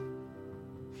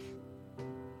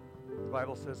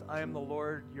Bible says, I am the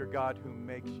Lord your God who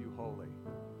makes you holy.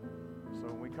 So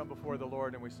when we come before the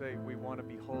Lord and we say we want to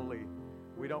be holy,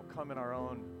 we don't come in our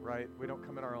own, right? We don't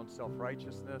come in our own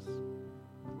self-righteousness.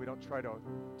 We don't try to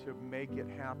make it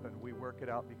happen. We work it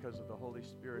out because of the Holy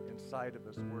Spirit inside of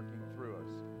us working through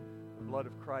us. The blood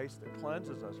of Christ that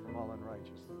cleanses us from all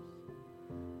unrighteousness.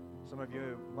 Some of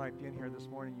you might be in here this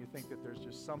morning, you think that there's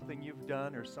just something you've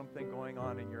done or something going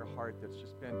on in your heart that's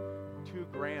just been too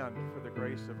grand for the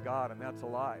grace of God, and that's a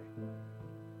lie.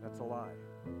 That's a lie.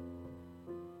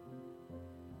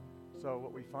 So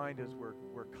what we find is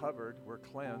we're covered, we're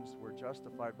cleansed, we're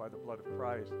justified by the blood of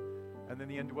Christ. And then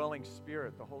the indwelling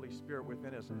Spirit, the Holy Spirit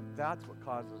within us, that's what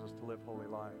causes us to live holy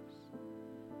lives.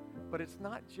 But it's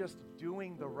not just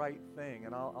doing the right thing,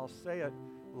 and I'll say it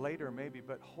later maybe,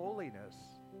 but holiness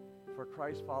for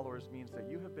Christ followers means that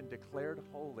you have been declared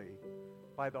holy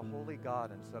by the holy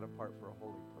God and set apart for a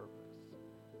holy purpose.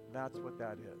 That's what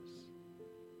that is.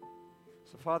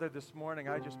 So Father, this morning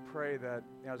I just pray that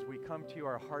as we come to you,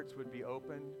 our hearts would be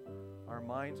opened, our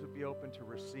minds would be open to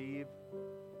receive.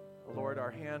 Lord,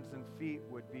 our hands and feet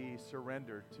would be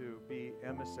surrendered to be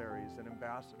emissaries and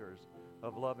ambassadors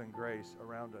of love and grace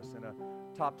around us in a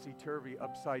topsy-turvy,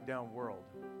 upside-down world.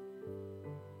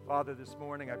 Father, this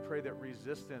morning I pray that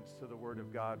resistance to the Word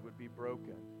of God would be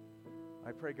broken.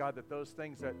 I pray, God, that those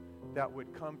things that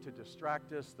would come to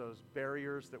distract us, those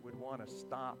barriers that would want to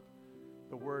stop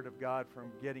the Word of God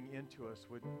from getting into us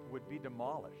would be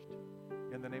demolished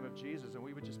in the name of Jesus. And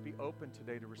we would just be open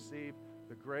today to receive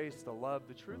the grace, the love,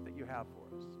 the truth that you have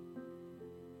for us.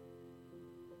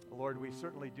 Lord, we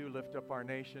certainly do lift up our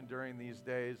nation during these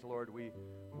days. Lord, we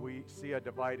see a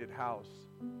divided house,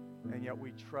 and yet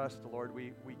we trust, Lord,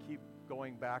 we keep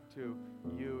going back to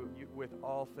you with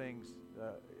all things.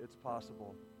 It's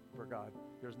possible for God.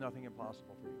 There's nothing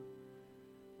impossible for you.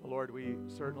 Lord, we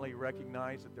certainly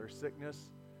recognize that there's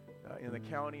sickness in the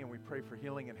county, and we pray for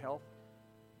healing and health.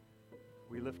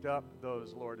 We lift up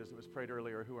those, Lord, as it was prayed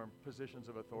earlier, who are in positions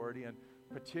of authority, and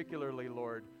particularly,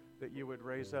 Lord, that you would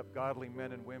raise up godly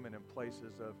men and women in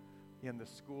places in the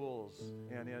schools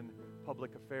and in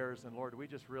public affairs. And Lord, we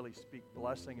just really speak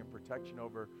blessing and protection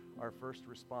over our first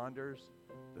responders,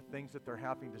 the things that they're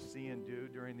having to see and do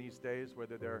during these days,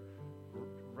 whether they're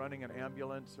running an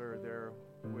ambulance or they're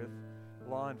with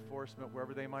law enforcement,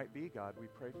 wherever they might be, God, we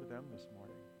pray for them this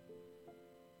morning.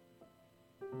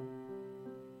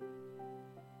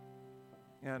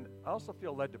 And I also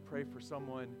feel led to pray for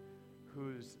someone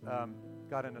who's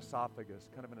got an esophagus,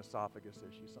 kind of an esophagus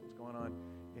issue. Something's going on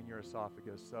in your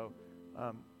esophagus. So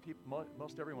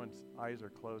most everyone's eyes are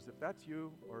closed. If that's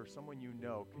you or someone you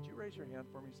know, could you raise your hand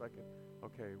for me so I can?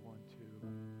 Okay, 1,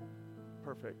 2.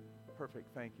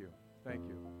 Perfect. Thank you.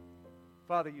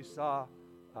 Father, you saw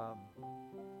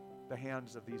the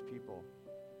hands of these people.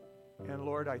 And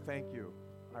Lord, I thank you.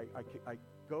 I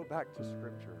go back to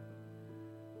Scripture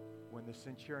when the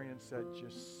centurion said,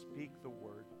 just speak the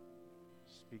word.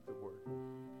 Speak the word.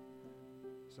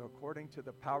 So according to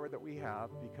the power that we have,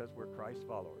 because we're Christ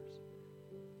followers,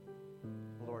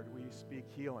 Lord, we speak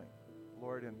healing.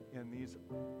 Lord, in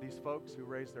these folks who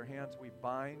raise their hands, we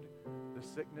bind the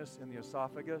sickness in the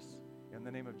esophagus in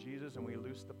the name of Jesus, and we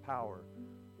loose the power,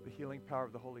 the healing power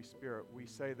of the Holy Spirit. We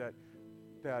say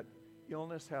that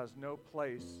illness has no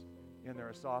place in their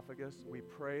esophagus. We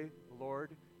pray,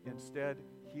 Lord, instead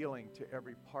healing to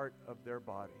every part of their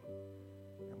body.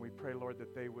 And we pray, Lord,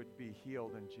 that they would be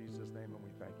healed in Jesus' name, and we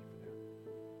thank you for that.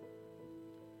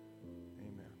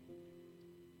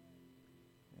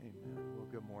 Amen. Well,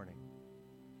 good morning.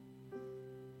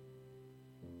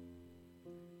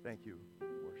 Thank you,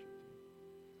 worship team.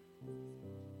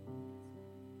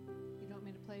 You don't want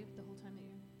me to play the whole time that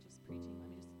you're just preaching? Let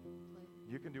me just play.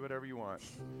 You can do whatever you want.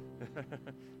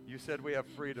 You said we have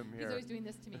freedom here. He's always doing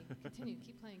this to me. Continue.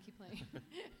 Keep playing.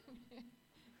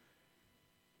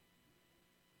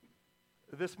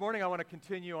 This morning I want to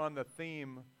continue on the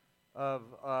theme of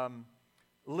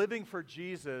living for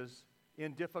Jesus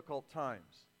in difficult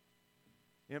times.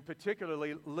 And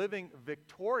particularly living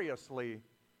victoriously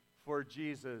for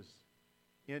Jesus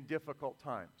in difficult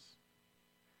times.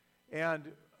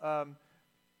 And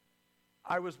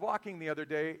I was walking the other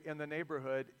day in the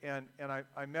neighborhood, and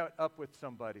I met up with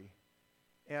somebody,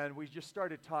 and we just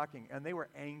started talking, and they were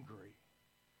angry.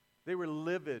 They were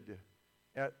livid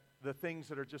at the things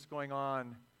that are just going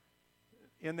on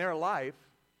in their life,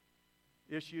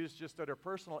 issues just that are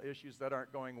personal issues that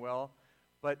aren't going well,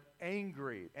 but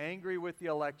angry with the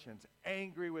elections,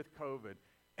 angry with COVID,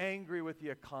 angry with the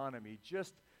economy,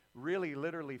 just really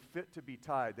literally fit to be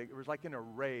tied. It was like in a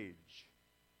rage.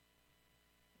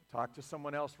 Talked to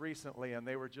someone else recently, and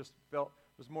they were just felt,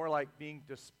 it was more like being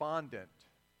despondent,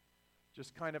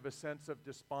 just kind of a sense of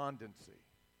despondency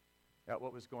at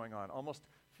what was going on, almost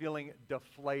feeling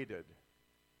deflated.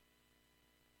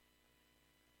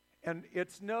 And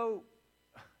it's no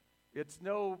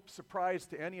surprise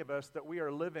to any of us that we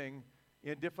are living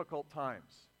in difficult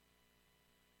times.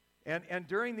 And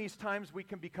during these times, we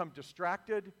can become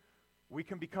distracted, we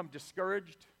can become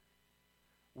discouraged,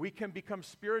 we can become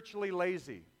spiritually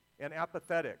lazy and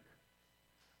apathetic.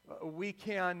 We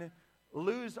can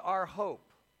lose our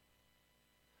hope.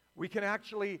 We can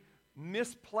actually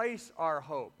misplace our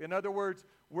hope. In other words,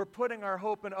 we're putting our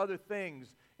hope in other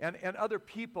things and other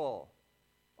people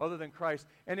other than Christ.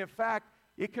 And in fact,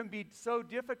 it can be so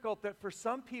difficult that for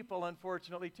some people,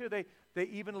 unfortunately, too, they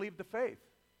even leave the faith.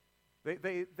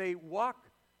 They walk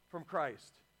from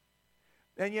Christ.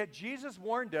 And yet Jesus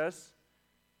warned us.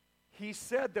 He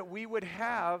said that we would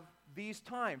have these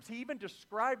times. He even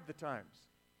described the times.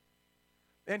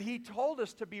 And he told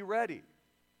us to be ready.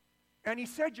 And he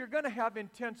said you're going to have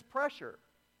intense pressure.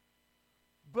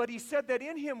 But he said that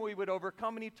in him we would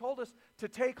overcome, and he told us to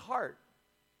take heart.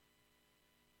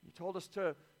 He told us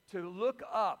to look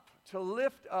up, to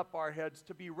lift up our heads,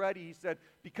 to be ready. He said,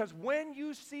 because when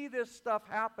you see this stuff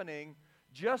happening,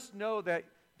 just know that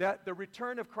the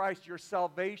return of Christ, your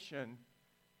salvation,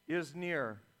 is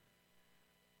near.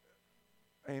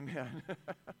 Amen.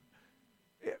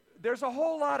 There's a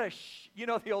whole lot of, you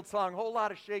know the old song, whole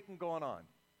lot of shaking going on.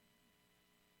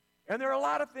 And there are a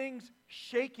lot of things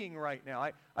shaking right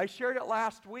now. I shared it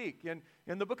last week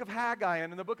in the book of Haggai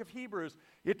and in the book of Hebrews.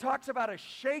 It talks about a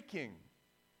shaking.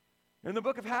 In the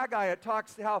book of Haggai, it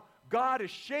talks how God is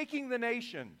shaking the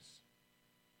nations.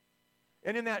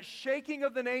 And in that shaking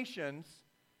of the nations,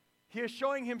 he is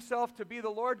showing himself to be the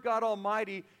Lord God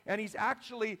Almighty, and he's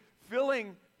actually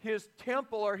filling his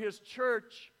temple or his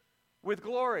church with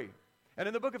glory. And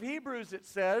in the book of Hebrews, it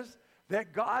says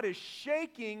that God is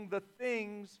shaking the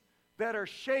things that are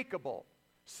shakeable.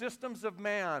 Systems of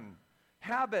man,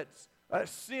 habits,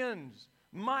 sins,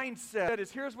 mindset. That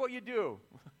is, here's what you do.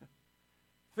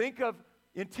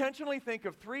 Intentionally think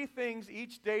of 3 things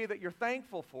each day that you're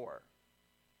thankful for.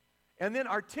 And then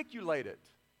articulate it.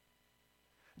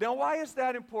 Now, why is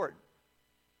that important?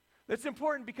 That's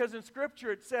important because in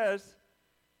Scripture it says,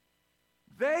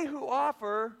 they who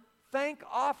offer thank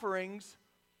offerings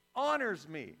honors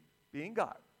me, being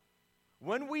God.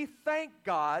 When we thank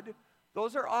God,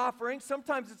 those are offerings.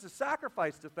 Sometimes it's a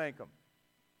sacrifice to thank Him.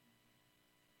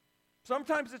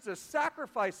 Sometimes it's a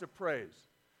sacrifice of praise.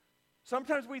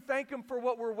 Sometimes we thank Him for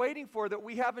what we're waiting for that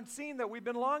we haven't seen, that we've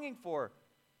been longing for.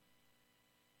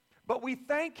 But we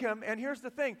thank Him, and here's the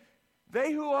thing.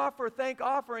 They who offer thank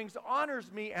offerings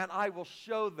honors me, and I will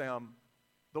show them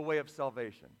the way of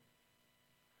salvation.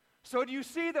 So do you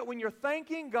see that when you're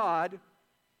thanking God,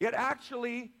 it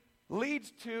actually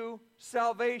leads to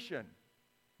salvation?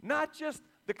 Not just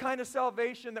the kind of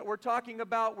salvation that we're talking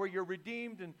about where you're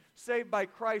redeemed and saved by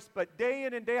Christ, but day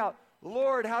in and day out.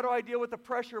 Lord, how do I deal with the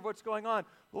pressure of what's going on?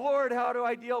 Lord, how do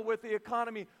I deal with the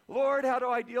economy? Lord, how do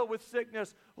I deal with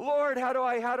sickness? Lord, how do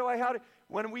I?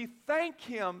 When we thank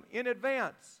Him in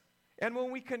advance, and when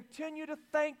we continue to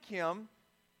thank Him,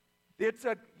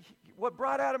 what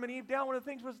brought Adam and Eve down, one of the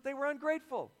things was they were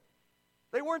ungrateful.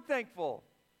 They weren't thankful.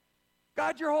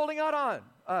 God, you're holding out on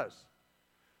us.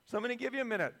 So I'm going to give you a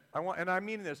minute. And I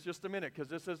mean this, just a minute, because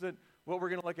this isn't what we're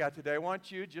going to look at today. I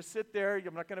want you just sit there.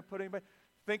 I'm not going to put anybody.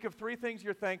 Think of 3 things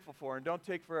you're thankful for, and don't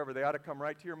take forever. They ought to come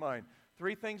right to your mind.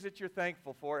 3 things that you're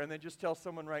thankful for, and then just tell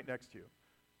someone right next to you.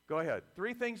 Go ahead.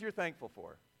 3 things you're thankful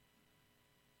for.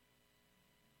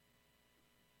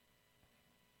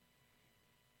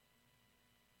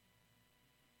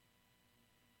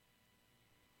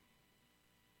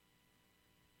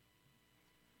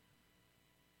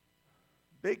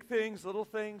 Big things, little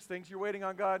things, things you're waiting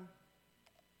on God.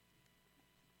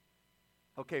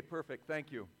 Okay, perfect.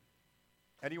 Thank you.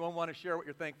 Anyone want to share what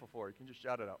you're thankful for? You can just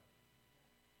shout it out.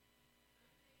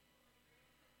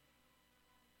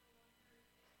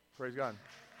 Praise God.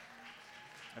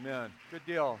 Amen. Good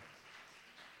deal.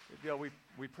 Good deal.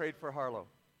 We prayed for Harlow.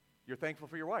 You're thankful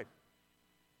for your wife.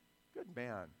 Good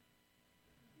man.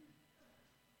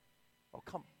 Oh,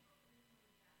 come.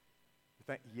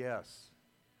 Yes.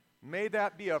 May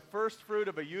that be a first fruit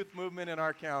of a youth movement in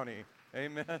our county.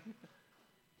 Amen.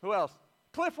 Who else?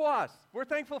 Cliff Wass. We're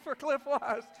thankful for Cliff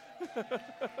Wass.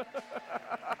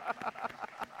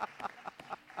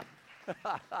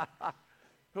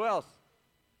 Who else?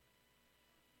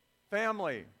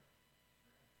 Family.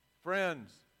 Friends.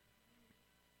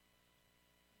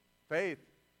 Faith.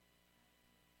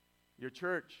 Your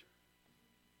church.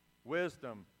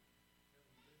 Wisdom.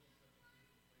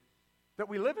 that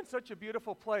we live in such a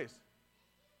beautiful place.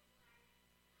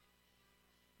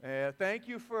 Thank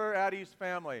you for Addie's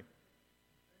family.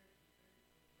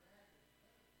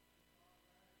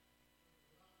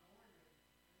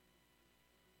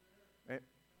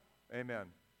 Amen.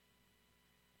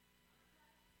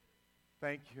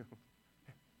 Thank you.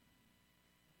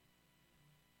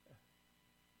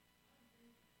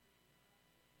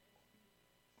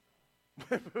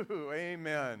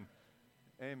 Amen.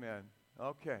 Amen.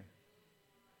 Okay.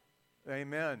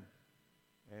 Amen.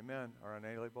 Amen. Our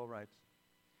unalienable rights.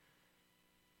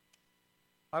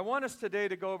 I want us today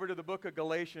to go over to the book of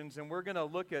Galatians, and we're going to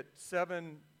look at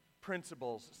 7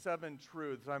 principles, 7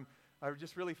 truths. I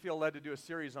just really feel led to do a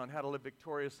series on how to live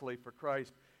victoriously for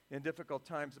Christ in difficult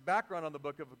times. The background on the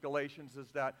book of Galatians is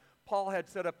that Paul had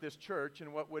set up this church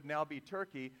in what would now be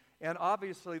Turkey, and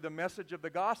obviously the message of the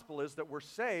gospel is that we're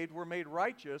saved, we're made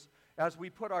righteous as we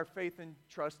put our faith and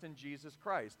trust in Jesus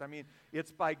Christ. I mean,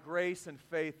 it's by grace and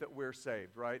faith that we're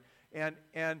saved, right?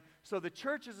 And so the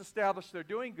church is established, they're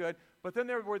doing good, but then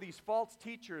there were these false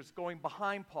teachers going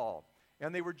behind Paul,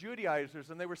 and they were Judaizers,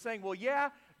 and they were saying, well, yeah,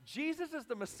 Jesus is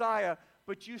the Messiah,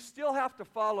 but you still have to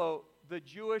follow the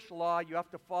Jewish law, you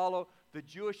have to follow the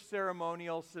Jewish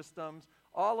ceremonial systems,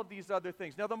 all of these other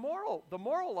things. Now, the moral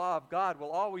law of God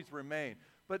will always remain,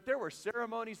 but there were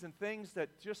ceremonies and things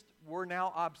that just were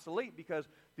now obsolete because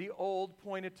the old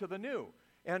pointed to the new.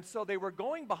 And so they were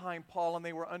going behind Paul, and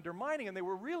they were undermining, and they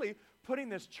were really putting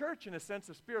this church in a sense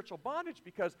of spiritual bondage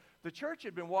because the church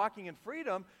had been walking in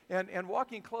freedom and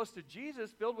walking close to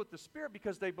Jesus, filled with the Spirit,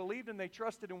 because they believed and they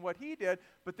trusted in what he did.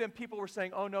 But then people were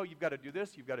saying, oh no, you've got to do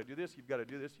this, you've got to do this, you've got to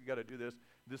do this, you've got to do this.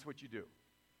 This is what you do.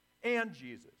 And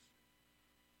Jesus.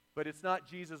 But it's not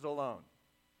Jesus alone.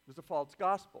 There's a false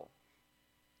gospel.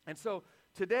 And so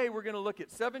today we're going to look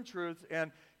at 7 truths,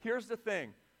 and here's the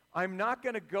thing. I'm not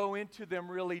going to go into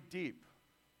them really deep.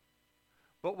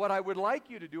 But what I would like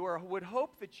you to do, or would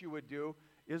hope that you would do,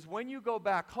 is when you go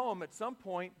back home at some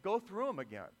point, go through them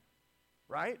again.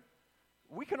 Right?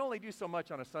 We can only do so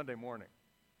much on a Sunday morning.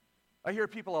 I hear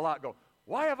people a lot go,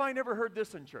 why have I never heard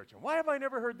this in church? And why have I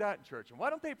never heard that in church? And why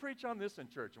don't they preach on this in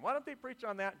church? And why don't they preach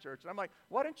on that in church? And I'm like,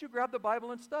 why don't you grab the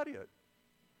Bible and study it?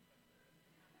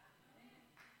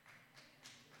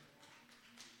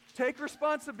 Take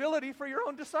responsibility for your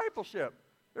own discipleship.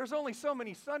 There's only so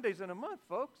many Sundays in a month,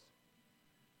 folks.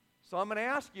 So I'm going to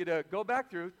ask you to go back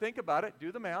through, think about it,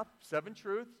 do the math, 7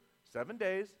 truths, 7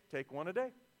 days, take one a day,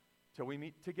 till we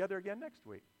meet together again next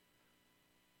week.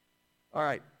 All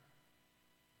right.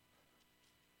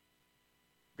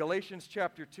 Galatians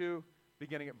chapter 2,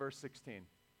 beginning at verse 16.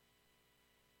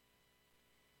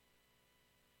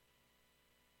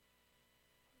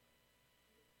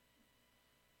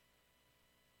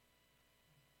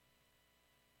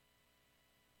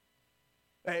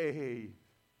 Hey.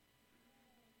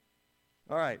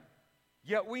 All right.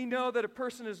 Yet we know that a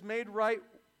person is made right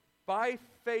by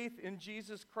faith in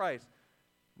Jesus Christ,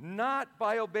 not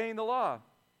by obeying the law.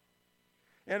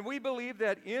 And we believe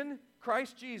that in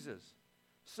Christ Jesus,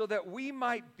 so that we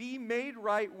might be made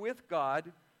right with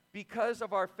God because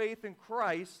of our faith in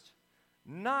Christ,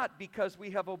 not because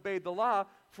we have obeyed the law,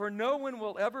 for no one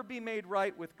will ever be made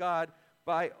right with God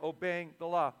by obeying the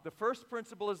law. The first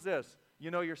principle is this: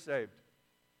 you know you're saved.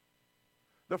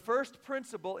 The first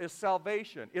principle is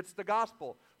salvation. It's the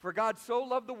gospel. For God so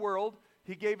loved the world,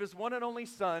 he gave his one and only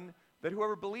Son, that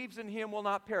whoever believes in him will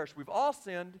not perish. We've all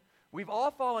sinned. We've all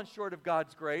fallen short of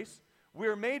God's grace. We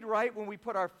are made right when we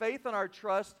put our faith and our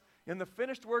trust in the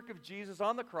finished work of Jesus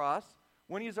on the cross,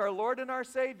 when he's our Lord and our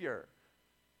Savior.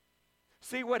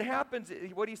 See, what happens,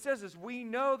 what he says is, we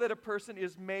know that a person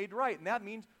is made right, and that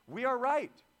means we are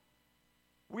right.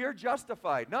 We are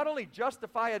justified. Not only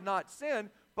justified and not sin,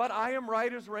 but I am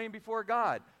right as rain before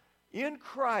God. In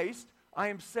Christ, I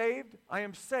am saved, I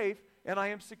am safe, and I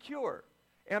am secure.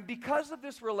 And because of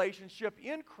this relationship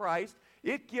in Christ,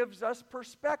 it gives us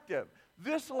perspective.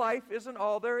 This life isn't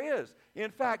all there is. In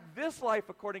fact, this life,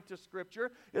 according to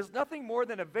Scripture, is nothing more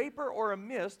than a vapor or a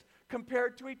mist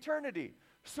compared to eternity.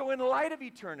 So in light of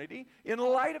eternity, in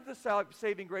light of the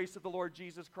saving grace of the Lord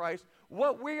Jesus Christ,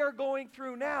 what we are going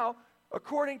through now,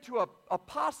 according to an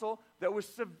apostle that was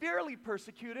severely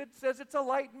persecuted, says it's a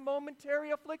light and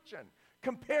momentary affliction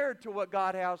compared to what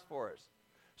God has for us.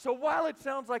 So while it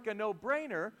sounds like a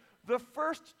no-brainer, the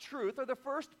first truth or the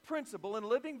first principle in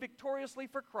living victoriously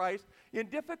for Christ in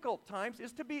difficult times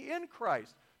is to be in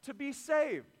Christ, to be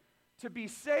saved, to be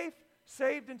safe,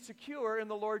 saved, and secure in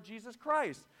the Lord Jesus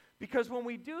Christ. Because when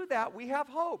we do that, we have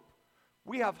hope.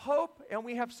 We have hope and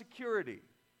we have security.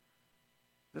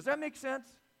 Does that make sense?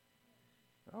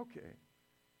 Okay.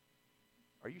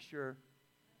 Are you sure?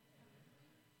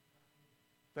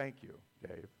 Thank you,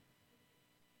 Dave.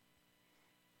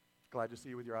 Glad to see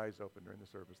you with your eyes open during the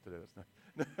service today. That's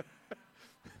not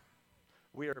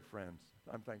we are friends.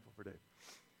 I'm thankful for Dave.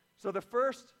 So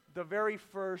the very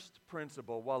first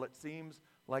principle, while it seems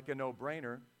like a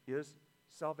no-brainer, is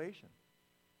salvation.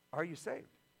 Are you saved?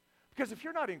 Because if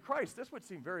you're not in Christ, this would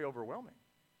seem very overwhelming.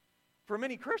 For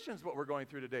many Christians, what we're going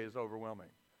through today is overwhelming.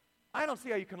 I don't see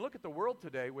how you can look at the world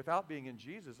today without being in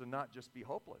Jesus and not just be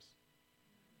hopeless.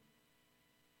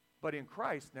 But in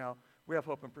Christ now, we have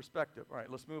hope and perspective. All right,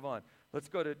 let's move on. Let's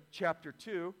go to chapter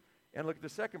 2 and look at the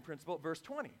second principle, verse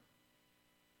 20.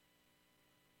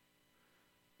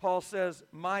 Paul says,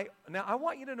 now I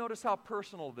want you to notice how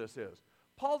personal this is.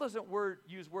 Paul doesn't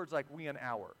use words like we and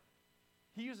our.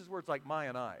 He uses words like my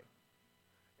and I.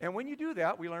 And when you do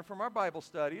that, we learn from our Bible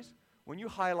studies, when you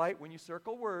highlight, when you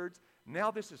circle words, now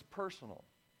this is personal.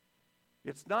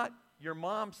 It's not your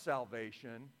mom's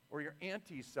salvation or your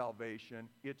auntie's salvation.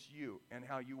 It's you and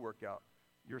how you work out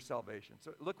your salvation.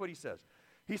 So look what he says.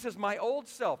 He says, my old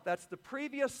self, that's the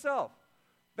previous self.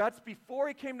 That's before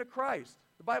he came to Christ.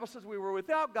 The Bible says we were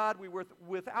without God, we were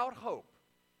without hope.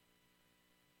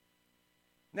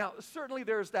 Now, certainly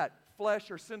there's that flesh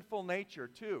or sinful nature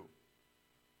too.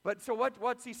 But so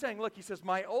what's he saying? Look, he says,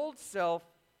 my old self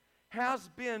has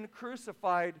been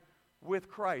crucified with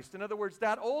Christ. In other words,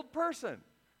 that old person,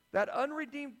 that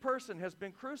unredeemed person has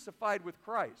been crucified with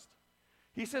Christ.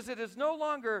 He says, it is no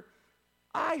longer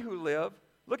I who live,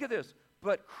 look at this,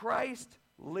 but Christ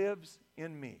lives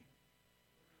in me.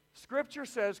 Scripture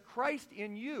says, Christ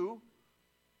in you,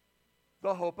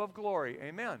 the hope of glory.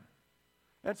 Amen.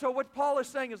 And so what Paul is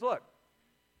saying is, look,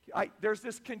 there's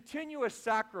this continuous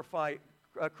sacrifice,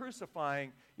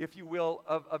 crucifying, if you will,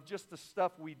 of just the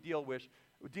stuff we deal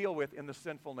with in the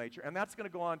sinful nature. And that's going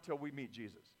to go on until we meet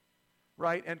Jesus,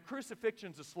 right? And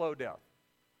crucifixion's a slow death.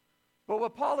 But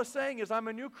what Paul is saying is, I'm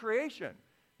a new creation.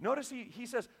 Notice he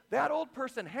says, that old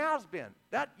person has been.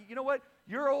 You know what?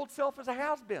 Your old self is a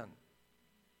has-been.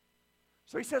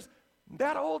 So he says,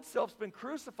 that old self's been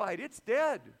crucified. It's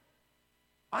dead.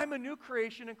 I'm a new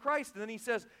creation in Christ. And then he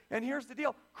says, and here's the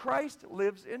deal, Christ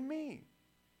lives in me.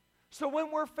 So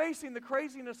when we're facing the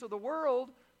craziness of the world,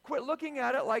 quit looking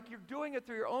at it like you're doing it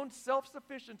through your own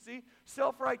self-sufficiency,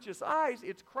 self-righteous eyes.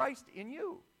 It's Christ in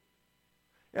you.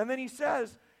 And then he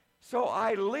says, so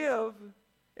I live,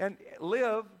 and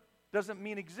live doesn't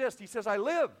mean exist. He says, I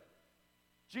live.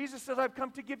 Jesus says, I've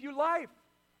come to give you life,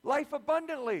 life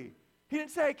abundantly. He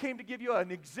didn't say I came to give you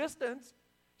an existence.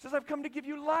 He says, I've come to give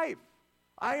you life.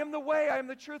 I am the way, I am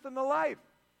the truth, and the life.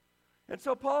 And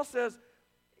so Paul says,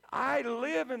 I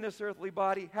live in this earthly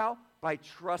body. How? By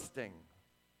trusting.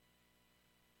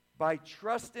 By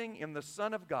trusting in the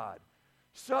Son of God.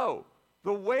 So,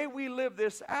 the way we live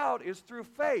this out is through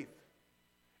faith.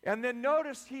 And then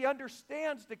notice he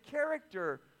understands the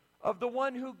character of the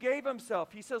one who gave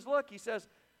himself. He says, look,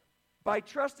 by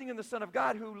trusting in the Son of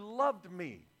God who loved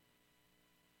me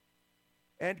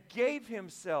and gave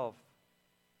himself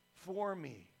for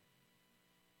me.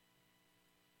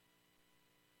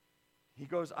 He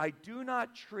goes, I do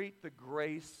not treat the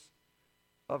grace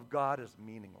of God as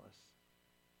meaningless.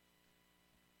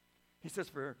 He says,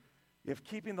 for if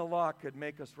keeping the law could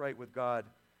make us right with God,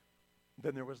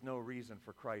 then there was no reason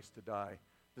for Christ to die.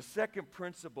 The second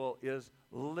principle is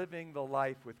living the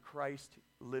life with Christ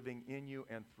living in you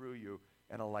and through you,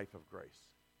 and a life of grace.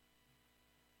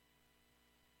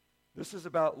 This is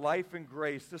about life and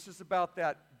grace. This is about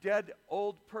that dead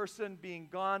old person being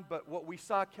gone, but what we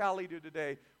saw Callie do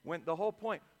today, when the whole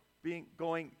point being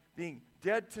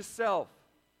dead to self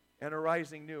and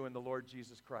arising new in the Lord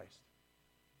Jesus Christ.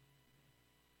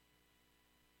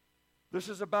 This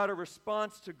is about a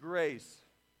response to grace.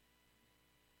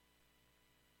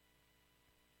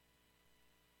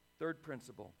 Third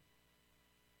principle.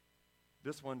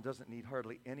 This one doesn't need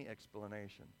hardly any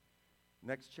explanation.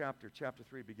 Next chapter, chapter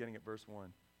 3, beginning at verse 1.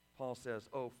 Paul says,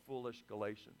 oh, foolish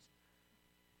Galatians.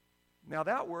 Now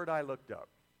that word I looked up.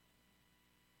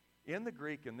 In the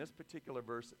Greek, in this particular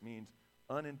verse, it means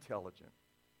unintelligent.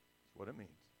 That's what it means.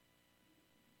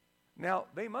 Now,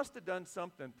 they must have done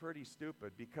something pretty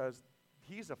stupid because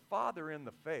he's a father in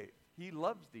the faith. He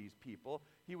loves these people.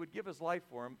 He would give his life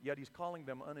for them, yet he's calling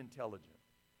them unintelligent.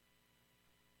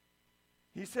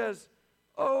 He says,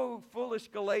 oh, foolish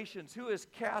Galatians, who has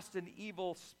cast an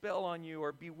evil spell on you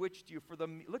or bewitched you?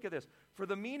 Look at this. For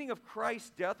the meaning of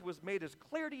Christ's death was made as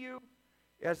clear to you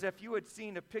as if you had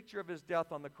seen a picture of his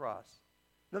death on the cross.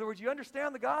 In other words, you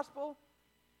understand the gospel?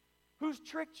 Who's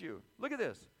tricked you? Look at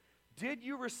this. Did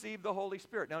you receive the Holy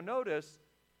Spirit? Now notice,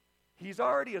 he's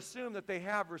already assumed that they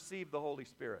have received the Holy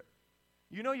Spirit.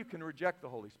 You know you can reject the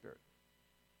Holy Spirit.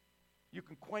 You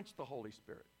can quench the Holy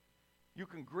Spirit. You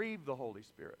can grieve the Holy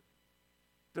Spirit.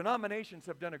 Denominations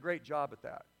have done a great job at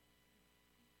that.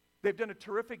 They've done a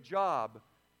terrific job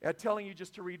at telling you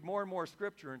just to read more and more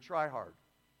Scripture and try hard.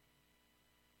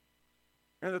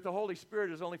 And that the Holy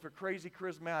Spirit is only for crazy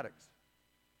charismatics.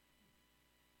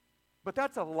 But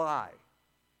that's a lie.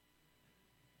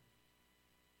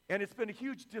 And it's been a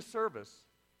huge disservice.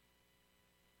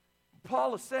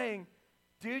 Paul is saying,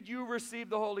 did you receive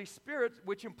the Holy Spirit,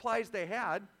 which implies they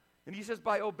had, and he says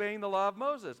by obeying the law of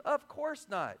Moses. Of course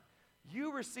not.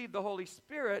 You received the Holy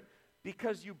Spirit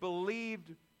because you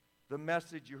believed the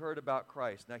message you heard about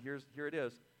Christ. Now here it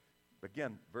is.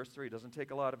 Again, verse 3 doesn't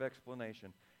take a lot of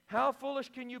explanation. How foolish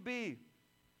can you be?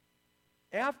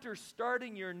 After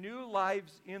starting your new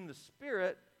lives in the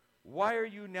Spirit, why are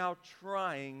you now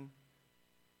trying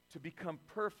to become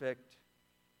perfect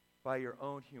by your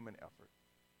own human effort?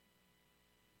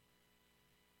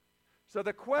 So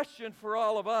the question for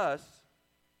all of us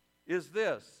is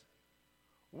this: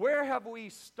 where have we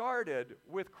started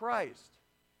with Christ?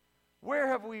 Where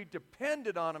have we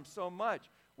depended on Him so much?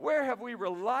 Where have we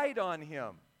relied on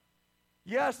Him?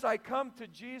 Yes, I come to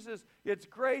Jesus, it's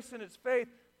grace and it's faith,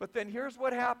 but then here's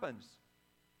what happens.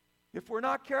 If we're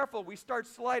not careful, we start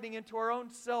sliding into our own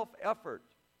self-effort.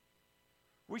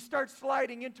 We start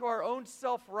sliding into our own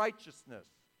self-righteousness.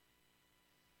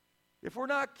 If we're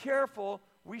not careful,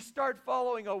 we start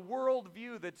following a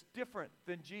worldview that's different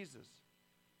than Jesus.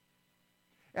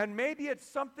 And maybe it's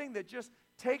something that just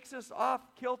takes us off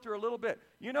kilter a little bit.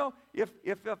 You know, if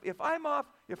I'm off,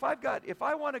 if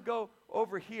I want to go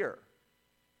over here,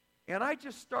 and I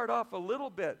just start off a little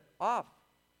bit off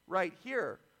right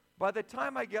here, by the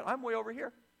time I'm way over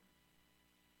here.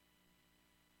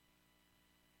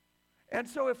 And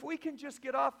so if we can just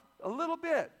get off a little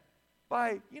bit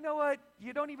by, you know what,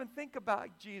 you don't even think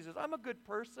about Jesus. I'm a good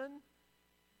person.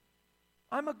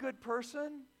 I'm a good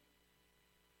person.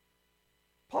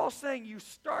 Paul's saying you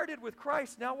started with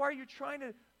Christ. Now why are you trying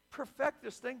to perfect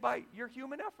this thing by your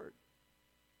human effort?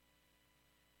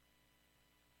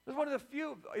 It's one of the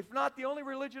few, if not the only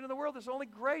religion in the world. There's only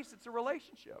grace. It's a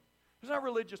relationship. There's not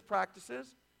religious practices.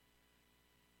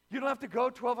 You don't have to go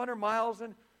 1,200 miles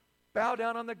and bow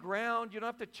down on the ground. You don't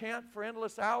have to chant for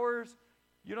endless hours.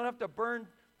 You don't have to burn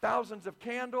thousands of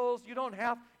candles. You don't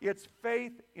have. It's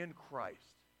faith in Christ.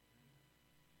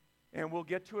 And we'll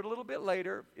get to it a little bit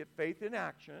later. Faith in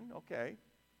action, okay.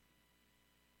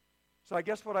 So I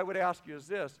guess what I would ask you is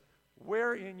this: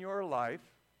 where in your life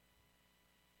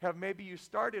have maybe you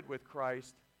started with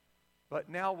Christ, but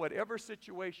now whatever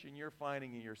situation you're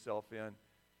finding yourself in,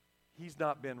 He's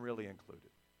not been really included?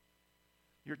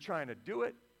 You're trying to do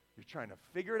it, you're trying to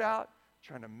figure it out,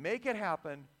 trying to make it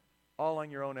happen, all on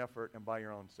your own effort and by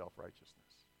your own self-righteousness.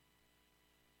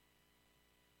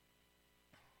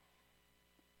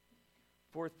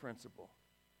 Fourth principle,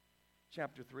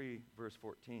 chapter 3, verse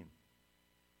 14.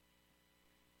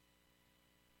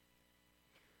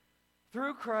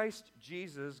 Through Christ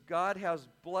Jesus, God has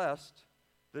blessed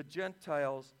the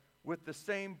Gentiles with the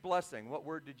same blessing. What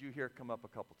word did you hear come up a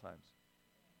couple times?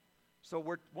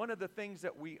 So one of the things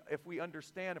that if we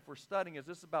understand, if we're studying, is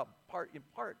this in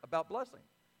part about blessing.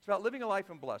 It's about living a life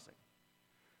in blessing.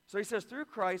 So he says, through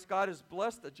Christ, God has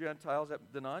blessed the Gentiles,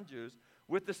 the non-Jews,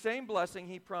 with the same blessing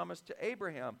He promised to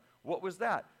Abraham. What was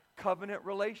that? Covenant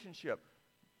relationship,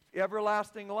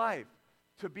 everlasting life,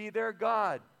 to be their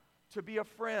God, to be a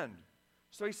friend.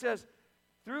 So he says,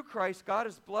 through Christ, God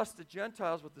has blessed the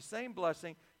Gentiles with the same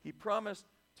blessing He promised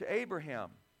to Abraham,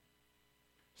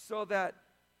 so that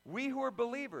we who are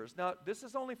believers, now this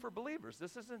is only for believers,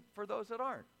 this isn't for those that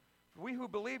aren't. We who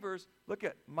believers,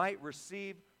 might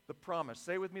receive the promise.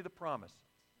 Say with me, the promise.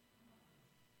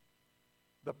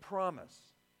 The promise.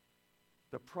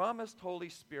 The promised Holy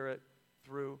Spirit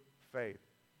through faith.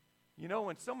 You know,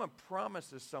 when someone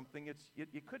promises something,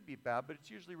 it could be bad, but it's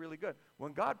usually really good.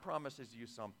 When God promises you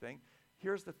something,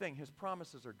 here's the thing: His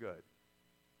promises are good.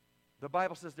 The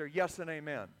Bible says they're yes and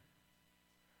amen.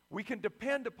 We can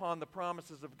depend upon the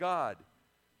promises of God.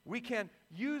 We can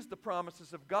use the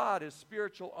promises of God as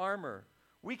spiritual armor.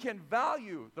 We can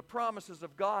value the promises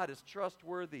of God as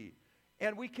trustworthy.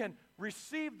 And we can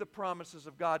receive the promises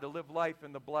of God to live life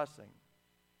in the blessing.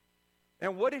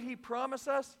 And what did He promise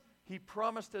us? He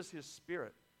promised us His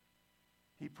Spirit.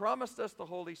 He promised us the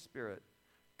Holy Spirit.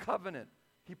 Covenant.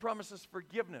 He promises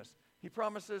forgiveness. He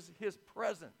promises His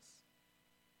presence.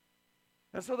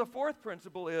 And so the fourth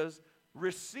principle is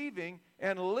receiving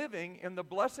and living in the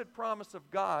blessed promise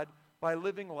of God by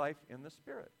living life in the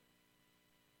Spirit.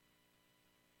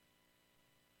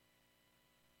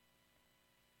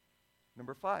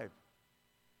 Number 5,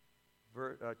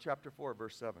 chapter 4,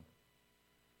 verse 7.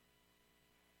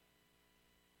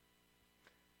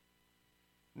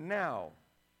 now.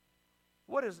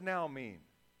 What does now mean?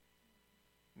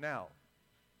 Now.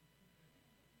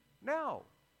 Now.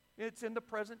 It's in the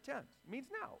present tense. It means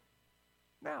now.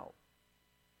 Now.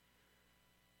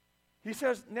 He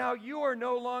says, now you are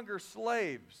no longer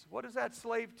slaves. What is that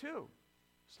slave to?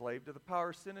 Slave to the power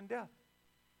of sin and death.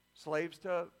 Slaves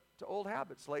to old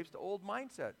habits. Slaves to old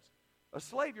mindsets. A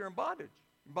slave, you're in bondage.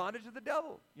 You're in bondage to the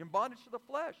devil. You're in bondage to the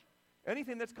flesh.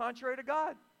 Anything that's contrary to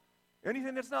God.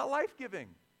 Anything that's not life-giving.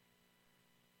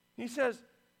 He says,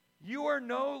 you are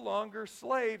no longer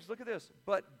slaves, look at this,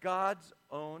 but God's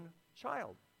own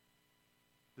child.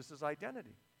 This is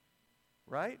identity,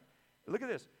 right? Look at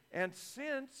this. And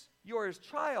since you are his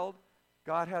child,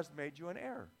 God has made you an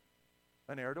heir.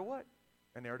 An heir to what?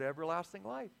 An heir to everlasting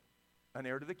life. An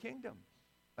heir to the kingdom.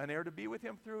 An heir to be with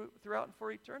him throughout and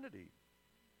for eternity.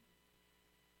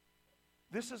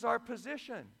 This is our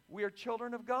position. We are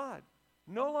children of God.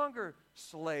 No longer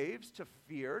slaves to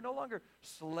fear. No longer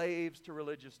slaves to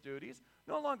religious duties.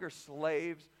 No longer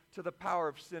slaves to the power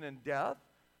of sin and death.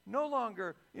 No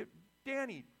longer,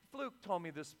 Danny Fluke told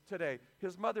me this today.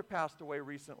 His mother passed away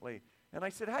recently. And I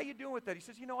said, how you doing with that? He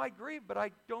says, I grieve, but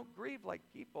I don't grieve like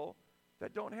people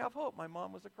that don't have hope. My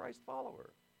mom was a Christ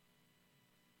follower.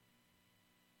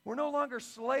 We're no longer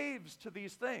slaves to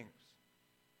these things.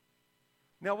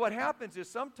 Now what happens is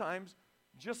sometimes,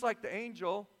 just like the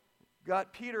angel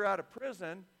got Peter out of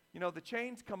prison, the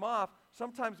chains come off.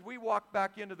 Sometimes we walk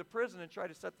back into the prison and try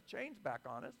to set the chains back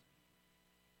on us.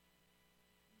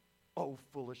 Oh,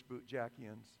 foolish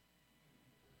bootjackians.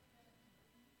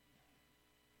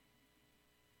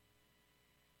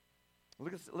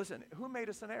 Listen, who made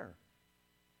us an heir?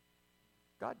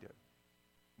 God did.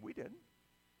 We didn't.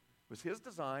 It was his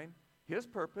design, his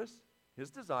purpose,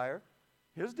 his desire,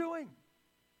 his doing.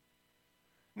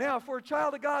 Now, for a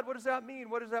child of God, what does that mean?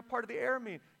 What does that part of the heir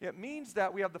mean? It means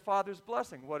that we have the Father's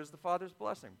blessing. What is the Father's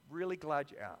blessing? Really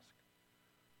glad you asked.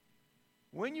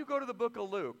 When you go to the book of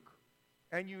Luke,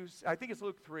 and I think it's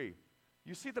Luke 3,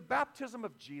 you see the baptism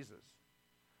of Jesus.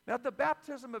 Now, at the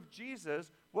baptism of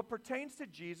Jesus, what pertains to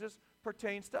Jesus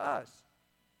pertains to us.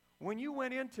 When you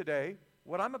went in today,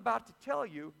 what I'm about to tell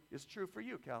you is true for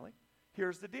you, Callie.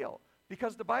 Here's the deal.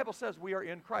 Because the Bible says we are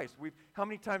in Christ. How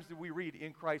many times did we read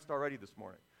in Christ already this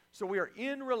morning? So we are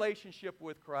in relationship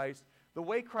with Christ. The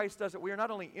way Christ does it, we are not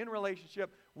only in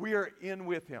relationship, we are in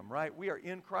with him, right? We are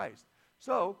in Christ.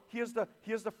 So he is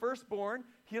the firstborn,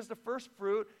 he is the first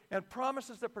fruit, and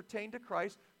promises that pertain to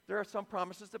Christ, there are some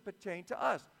promises that pertain to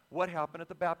us. What happened at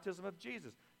the baptism of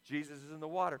Jesus? Jesus is in the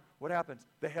water. What happens?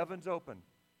 The heavens open.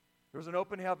 There was an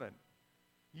open heaven.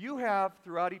 You have,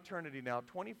 throughout eternity now,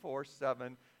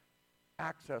 24/7,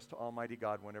 access to Almighty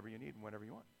God whenever you need and whenever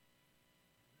you want.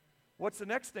 What's the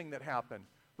next thing that happened?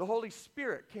 The Holy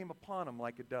Spirit came upon him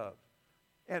like a dove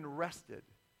and rested.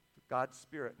 God's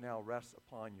Spirit now rests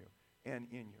upon you and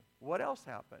in you. What else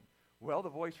happened? Well, the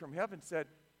voice from heaven said,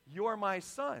 you're my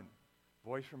son.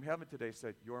 Voice from heaven today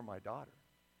said, you're my daughter.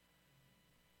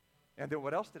 And then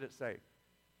what else did it say?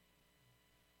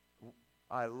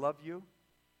 I love you,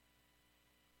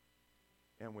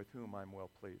 and with whom I'm well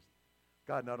pleased.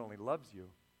 God not only loves you,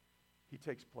 he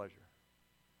takes pleasure.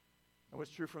 And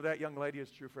what's true for that young lady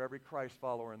is true for every Christ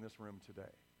follower in this room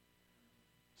today.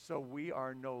 So we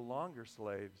are no longer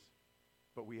slaves,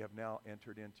 but we have now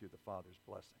entered into the Father's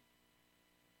blessing.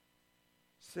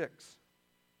 6,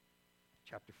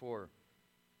 chapter 4,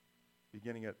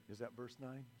 beginning at, is that verse 9?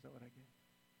 Is that what I gave?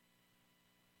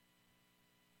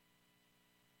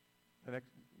 The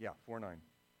next, 4:9.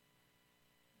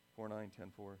 4:9,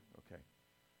 10:4, okay.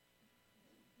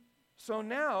 So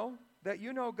now that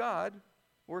you know God,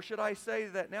 or should I say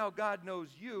that now God knows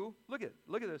you, look at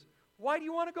this. Why do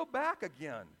you want to go back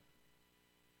again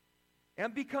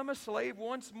and become a slave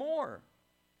once more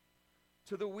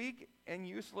to the weak and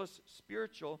useless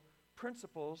spiritual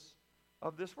principles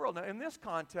of this world? Now, in this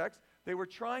context, they were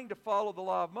trying to follow the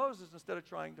law of Moses instead of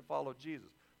trying to follow Jesus.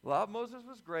 The law of Moses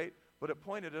was great, but it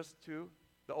pointed us to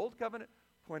the old covenant,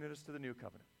 pointed us to the new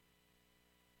covenant.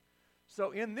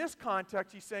 So in this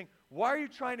context, he's saying, why are you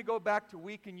trying to go back to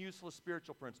weak and useless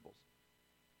spiritual principles?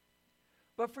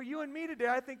 But for you and me today,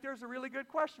 I think there's a really good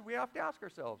question we have to ask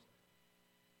ourselves.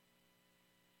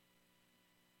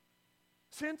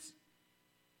 Since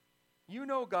you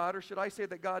know God, or should I say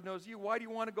that God knows you, why do you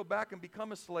want to go back and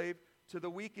become a slave to the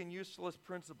weak and useless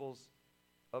principles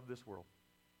of this world?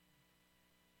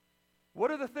 What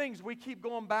are the things we keep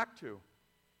going back to?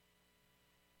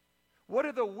 What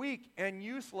are the weak and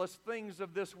useless things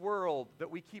of this world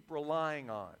that we keep relying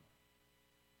on?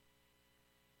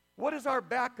 What is our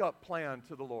backup plan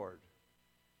to the Lord?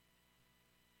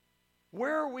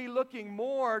 Where are we looking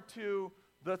more to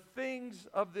the things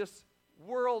of this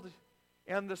world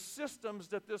and the systems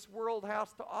that this world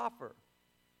has to offer?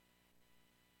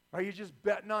 Are you just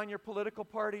betting on your political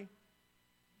party?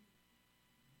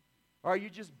 Are you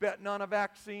just betting on a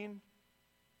vaccine?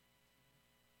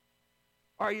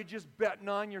 Are you just betting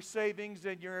on your savings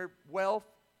and your wealth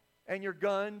and your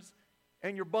guns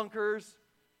and your bunkers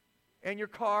and your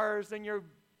cars and your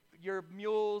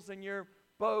mules and your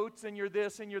boats and your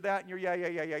this and your that and your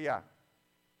yeah?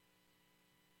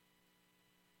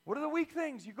 What are the weak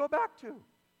things you go back to?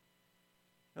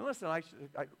 And listen,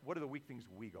 what are the weak things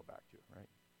we go back to, right?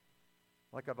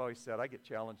 Like I've always said, I get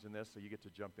challenged in this, so you get to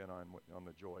jump in on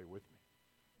the joy with me.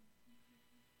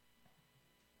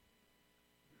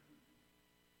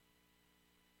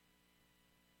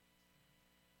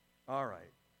 All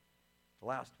right,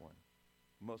 last one,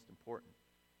 most important,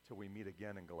 till we meet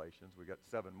again in Galatians. We got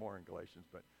 7 more in Galatians,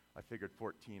 but I figured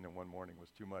 14 in one morning was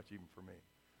too much, even for me.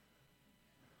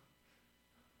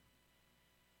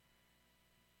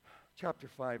 Chapter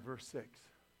 5, verse 6.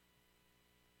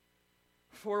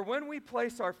 For when we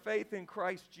place our faith in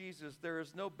Christ Jesus, there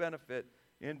is no benefit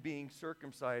in being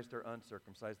circumcised or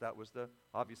uncircumcised. That was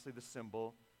obviously the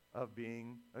symbol of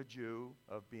being a Jew,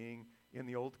 of being in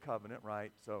the old covenant,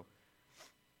 right? So,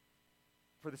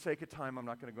 for the sake of time, I'm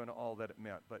not going to go into all that it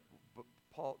meant. But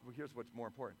Paul, here's what's more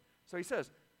important. So he says,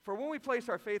 for when we place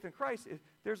our faith in Christ,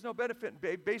 there's no benefit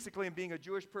basically in being a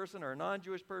Jewish person or a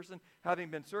non-Jewish person, having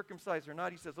been circumcised or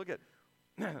not. He says, look at,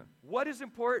 what is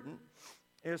important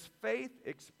is faith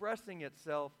expressing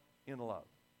itself in love.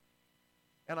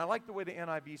 And I like the way the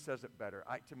NIV says it better.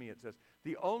 To me it says,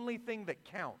 the only thing that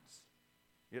counts,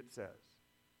 it says,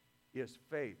 is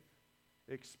faith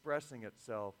expressing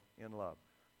itself in love.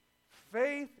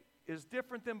 Faith is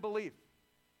different than belief.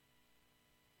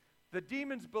 The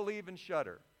demons believe and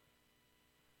shudder.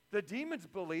 The demons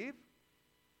believe,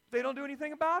 they don't do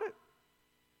anything about it.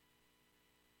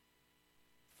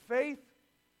 Faith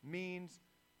means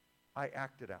I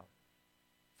act it out.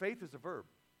 Faith is a verb.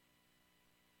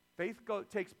 Faith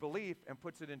takes belief and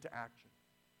puts it into action.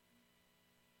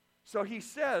 So he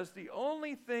says the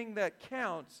only thing that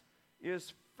counts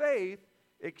is faith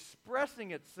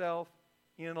expressing itself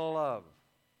in love.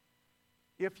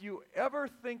 If you ever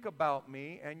think about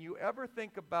me and you ever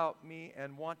think about me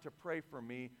and want to pray for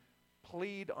me,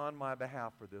 plead on my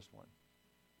behalf for this one.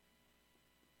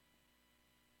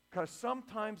 Because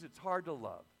sometimes it's hard to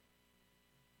love.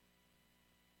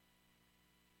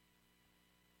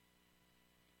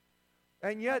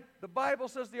 And yet, the Bible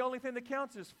says the only thing that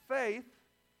counts is faith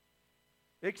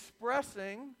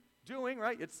expressing, doing,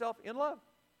 right, itself in love.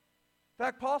 In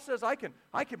fact, Paul says, I can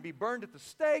be burned at the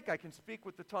stake, I can speak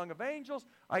with the tongue of angels,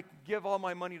 I can give all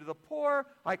my money to the poor,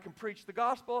 I can preach the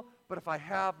gospel, but if I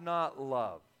have not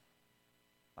love,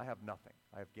 I have nothing.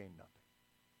 I have gained nothing.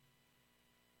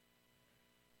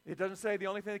 It doesn't say the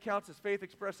only thing that counts is faith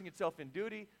expressing itself in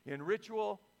duty, in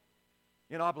ritual,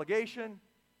 in obligation.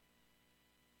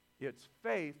 It's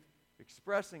faith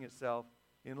expressing itself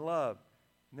in love.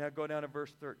 Now go down to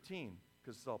verse 13,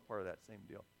 because it's all part of that same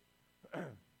deal.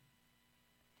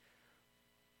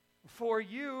 For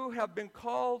you have been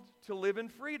called to live in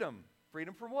freedom.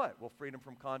 Freedom from what? Well, freedom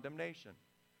from condemnation.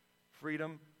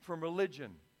 Freedom from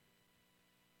religion.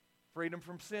 Freedom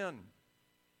from sin.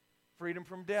 Freedom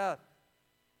from death.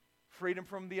 Freedom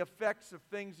from the effects of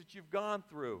things that you've gone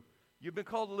through. You've been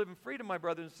called to live in freedom, my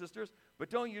brothers and sisters, but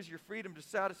don't use your freedom to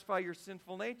satisfy your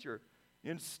sinful nature.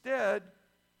 Instead,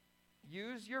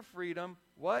 use your freedom,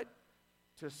 what?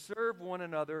 To serve one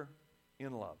another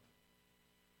in love.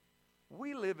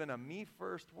 We live in a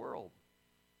me-first world.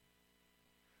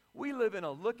 We live in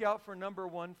a look-out for number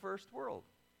one first world.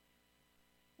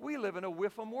 We live in a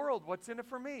whiff-em world. What's in it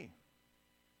for me?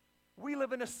 We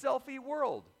live in a selfie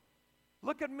world.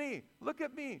 Look at me. Look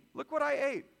at me. Look what I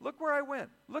ate. Look where I went.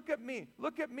 Look at me.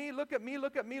 Look at me. Look at me.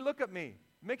 Look at me. Look at me.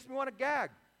 Makes me want to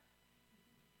gag.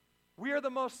 We are the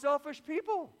most selfish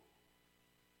people.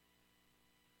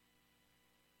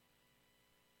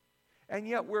 And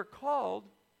yet we're called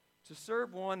to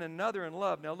serve one another in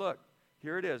love. Now look,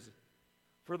 here it is.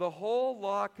 For the whole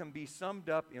law can be summed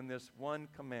up in this one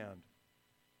command.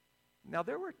 Now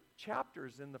there were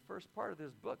chapters in the first part of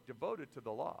this book devoted to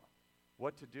the law.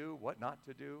 What to do, what not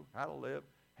to do, how to live,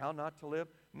 how not to live.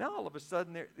 Now all of a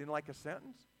sudden, in like a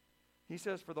sentence, he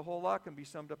says, for the whole law can be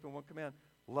summed up in one command.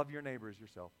 Love your neighbor as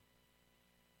yourself.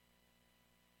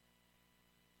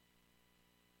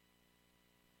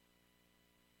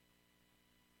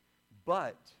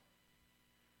 But,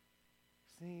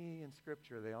 see, in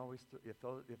Scripture, they always, if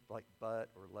like but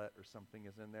or let or something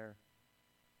is in there,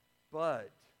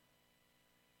 but,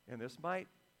 and this might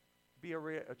be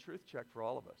a truth check for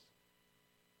all of us.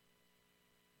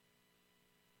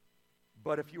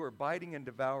 But if you are biting and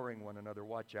devouring one another,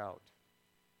 watch out.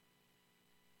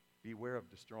 Beware of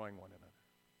destroying one another.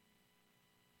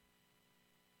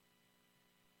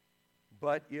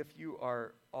 But if you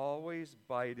are always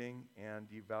biting and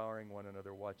devouring one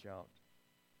another, watch out.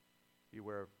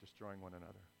 Beware of destroying one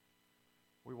another.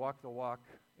 We walk the walk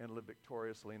and live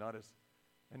victoriously, not as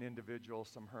an individual,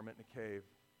 some hermit in a cave,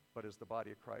 but as the body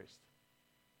of Christ.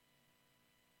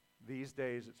 These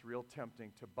days, it's real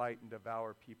tempting to bite and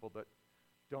devour people that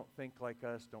don't think like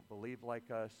us, don't believe like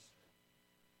us.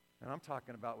 And I'm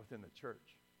talking about within the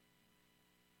church.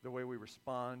 The way we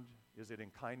respond, is it in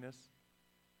kindness?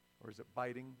 Or is it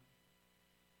biting?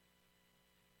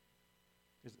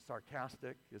 Is it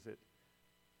sarcastic? Is it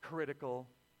critical?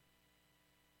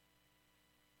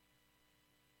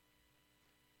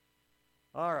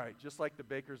 All right, just like the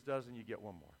baker's dozen, you get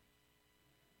one more.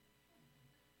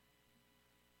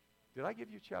 Did I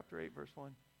give you chapter 8, verse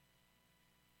 1?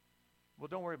 Well,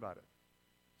 don't worry about it.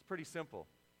 It's pretty simple.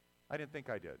 I didn't think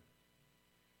I did.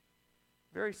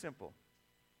 Very simple.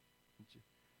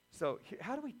 So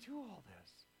how do we do all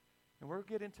this? And we'll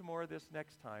get into more of this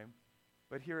next time,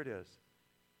 but here it is.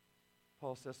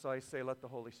 Paul says, so I say, let the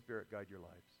Holy Spirit guide your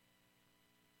lives.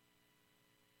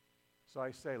 So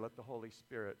I say, let the Holy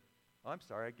Spirit, I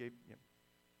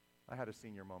had a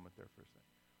senior moment there for a second.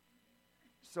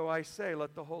 So I say,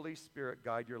 let the Holy Spirit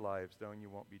guide your lives, though you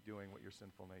won't be doing what your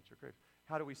sinful nature craves.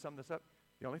 How do we sum this up?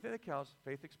 The only thing that counts,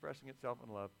 faith expressing itself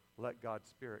in love, let God's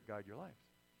Spirit guide your lives.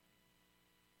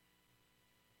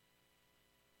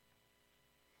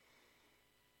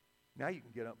 Now you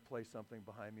can get up and play something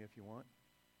behind me if you want.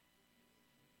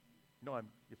 No,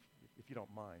 if you don't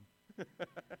mind.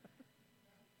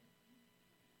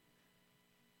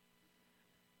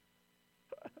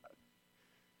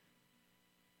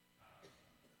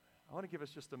 I want to give us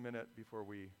just a minute before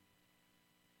we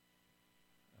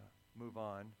move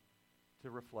on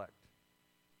to reflect.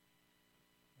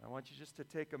 I want you just to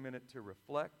take a minute to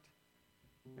reflect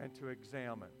and to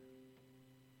examine.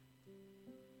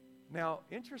 Now,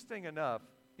 interesting enough,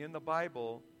 in the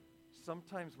Bible,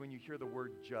 sometimes when you hear the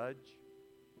word judge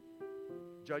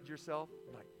yourself,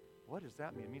 like, what does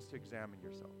that mean? It means to examine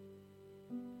yourself.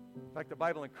 In fact, the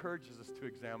Bible encourages us to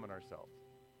examine ourselves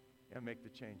and make the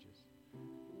changes.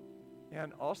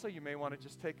 And also, you may want to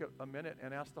just take a minute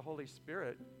and ask the Holy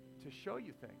Spirit to show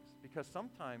you things, because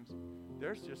sometimes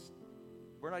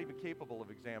we're not even capable of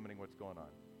examining what's going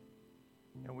on.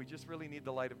 And we just really need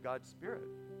the light of God's Spirit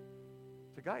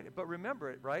to guide it. But remember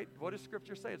it, right? What does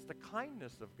Scripture say? It's the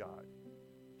kindness of God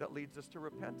that leads us to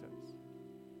repentance.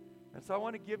 And so I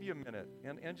want to give you a minute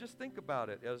and just think about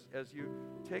it as you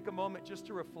take a moment just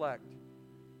to reflect.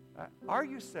 Are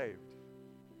you saved?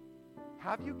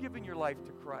 Have you given your life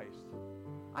to Christ?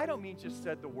 I don't mean just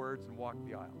said the words and walked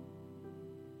the aisle.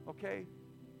 Okay?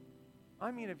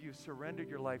 I mean, have you surrendered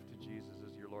your life to Jesus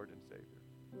as your Lord and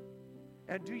Savior?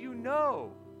 And do you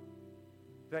know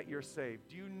that you're saved?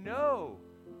 Do you know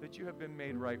that you have been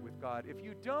made right with God? If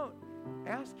you don't,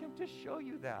 ask Him to show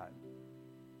you that.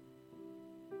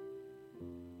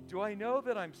 Do I know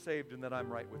that I'm saved and that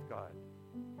I'm right with God?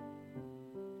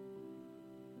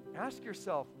 Ask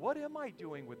yourself, what am I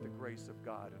doing with the grace of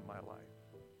God in my life?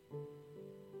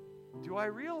 Do I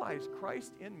realize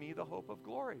Christ in me, the hope of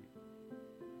glory?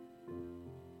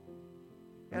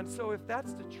 And so if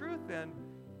that's the truth, then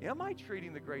am I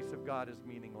treating the grace of God as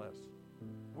meaningless?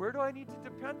 Where do I need to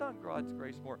depend on God's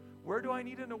grace more? Where do I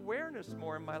need an awareness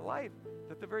more in my life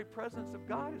that the very presence of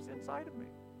God is inside of me?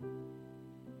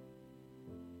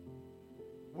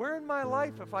 Where in my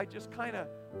life have I just kind of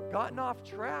gotten off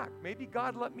track? Maybe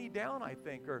God let me down, I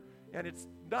think, and it's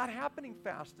not happening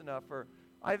fast enough, or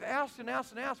I've asked and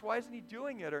asked and asked, why isn't He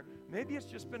doing it? Or maybe it's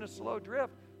just been a slow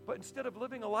drift. But instead of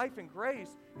living a life in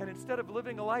grace, and instead of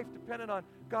living a life dependent on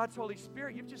God's Holy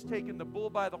Spirit, you've just taken the bull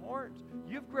by the horns.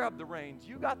 You've grabbed the reins.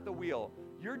 You got the wheel.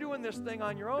 You're doing this thing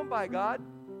on your own, by God.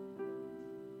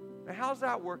 Now, how's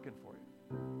that working for you?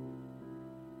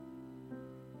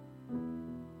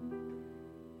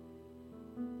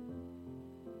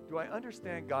 Do I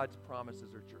understand God's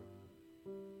promises are true?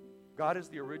 God is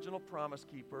the original promise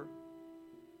keeper,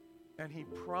 and He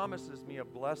promises me a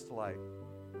blessed life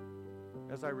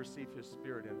as I receive His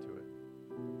Spirit into it.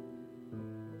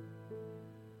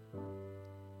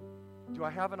 Do I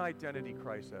have an identity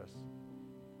crisis?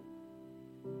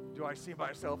 Do I see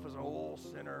myself as an old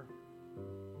sinner?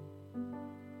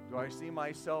 Do I see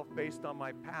myself based on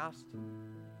my past?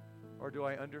 Or do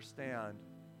I understand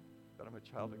that I'm a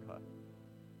child of God?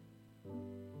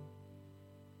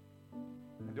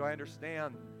 And do I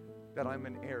understand that I'm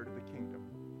an heir to the kingdom.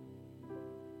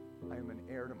 I am an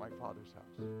heir to my Father's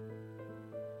house.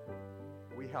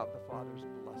 We have the Father's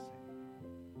blessing,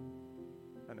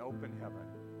 an open heaven,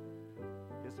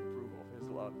 His approval, His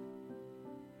love,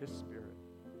 His Spirit.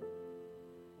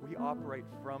 We operate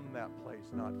from that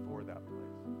place, not for that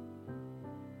place.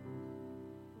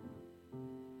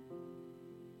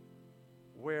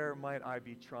 Where might I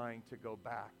be trying to go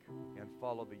back and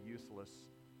follow the useless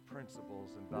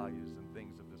principles and values and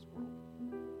things of this world?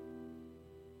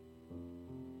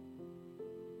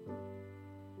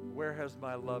 Where has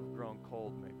my love grown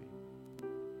cold, maybe?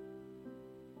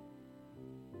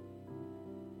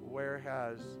 Where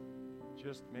has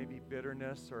just maybe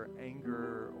bitterness or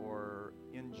anger or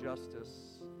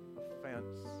injustice,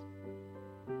 offense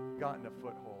gotten a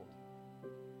foothold?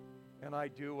 And I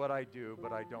do what I do,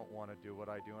 but I don't want to do what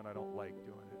I do, and I don't like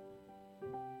doing it.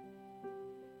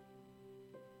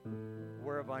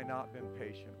 Where have I not been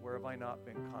patient? Where have I not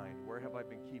been kind? Where have I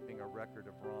been keeping a record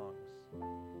of wrongs?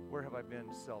 Where have I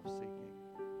been self-seeking?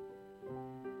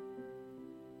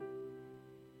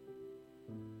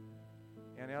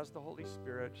 And as the Holy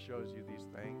Spirit shows you these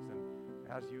things, and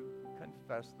as you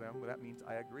confess them, well, that means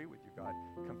I agree with you, God.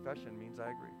 Confession means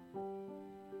I agree.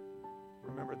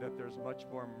 Remember that there's much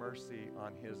more mercy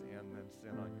on His end than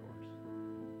sin on yours.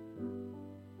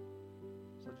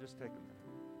 So just take a minute.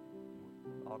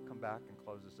 I'll come back and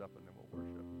close this up, and then we'll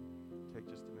worship. Take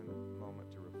just a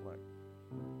moment to reflect.